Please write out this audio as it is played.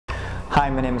Hi,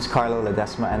 my name is Carlo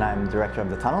Ledesma and I'm director of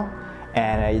The Tunnel.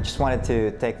 And I just wanted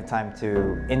to take the time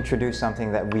to introduce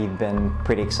something that we've been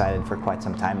pretty excited for quite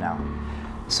some time now.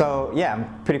 So yeah,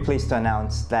 I'm pretty pleased to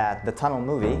announce that The Tunnel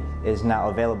movie is now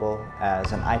available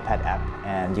as an iPad app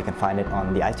and you can find it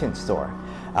on the iTunes store.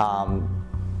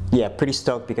 Yeah, pretty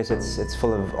stoked because it's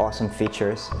full of awesome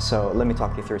features. So let me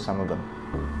talk you through some of them.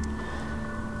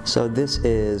 So this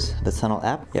is the Tunnel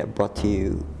app, brought to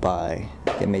you by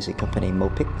the amazing company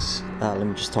Mopix. Let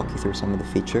me just talk you through some of the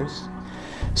features.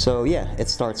 So yeah, it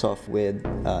starts off with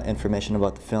information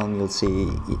about the film. You'll see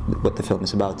what the film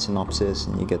is about, synopsis,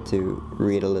 and you get to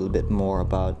read a little bit more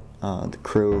about the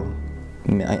crew,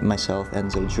 myself,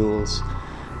 Enzo, Jules,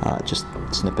 just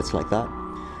snippets like that.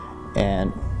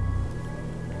 And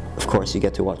of course you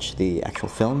get to watch the actual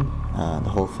film.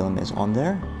 The whole film is on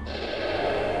there.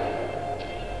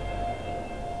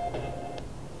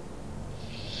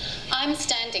 I'm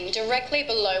standing directly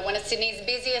below one of Sydney's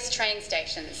busiest train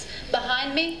stations.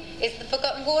 Behind me is the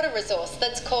forgotten water resource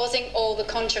that's causing all the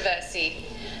controversy.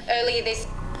 Earlier this...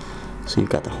 So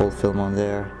you've got the whole film on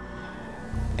there,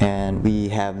 and we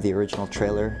have the original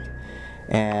trailer.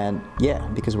 And yeah,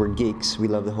 because we're geeks, we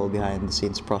love the whole behind the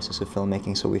scenes process of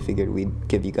filmmaking, so we figured we'd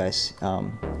give you guys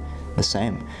the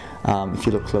same. If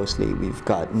you look closely, we've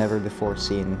got never before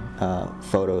seen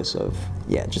photos of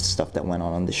just stuff that went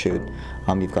on the shoot.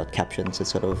 You've got captions that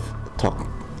sort of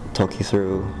talk you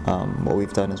through what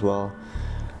we've done as well.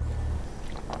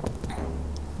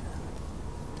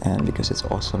 And because it's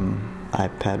awesome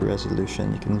iPad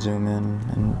resolution, you can zoom in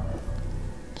and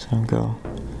sort of go.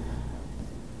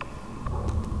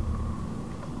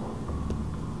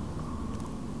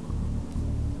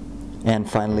 And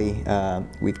finally,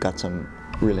 we've got some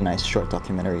really nice short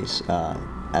documentaries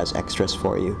as extras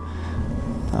for you.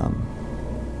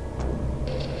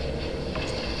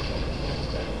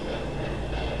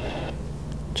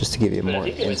 Just to give you more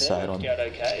insight on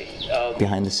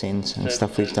behind the scenes and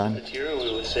stuff we've done. The material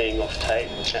we were seeing off tape,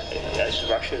 those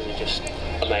rushes are just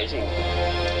amazing.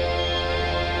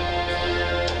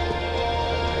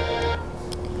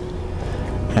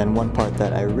 And one part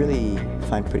that I really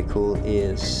find pretty cool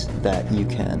is that you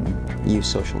can use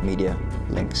social media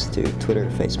links to Twitter,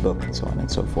 Facebook, and so on and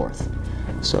so forth.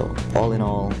 So all in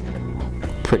all,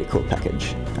 pretty cool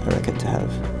package, I reckon, to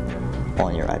have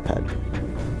on your iPad.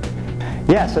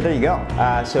 Yeah, so there you go.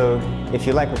 So if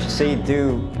you like what you see,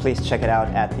 do please check it out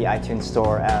at the iTunes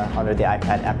store under the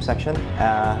iPad app section.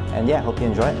 And yeah, hope you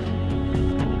enjoy it.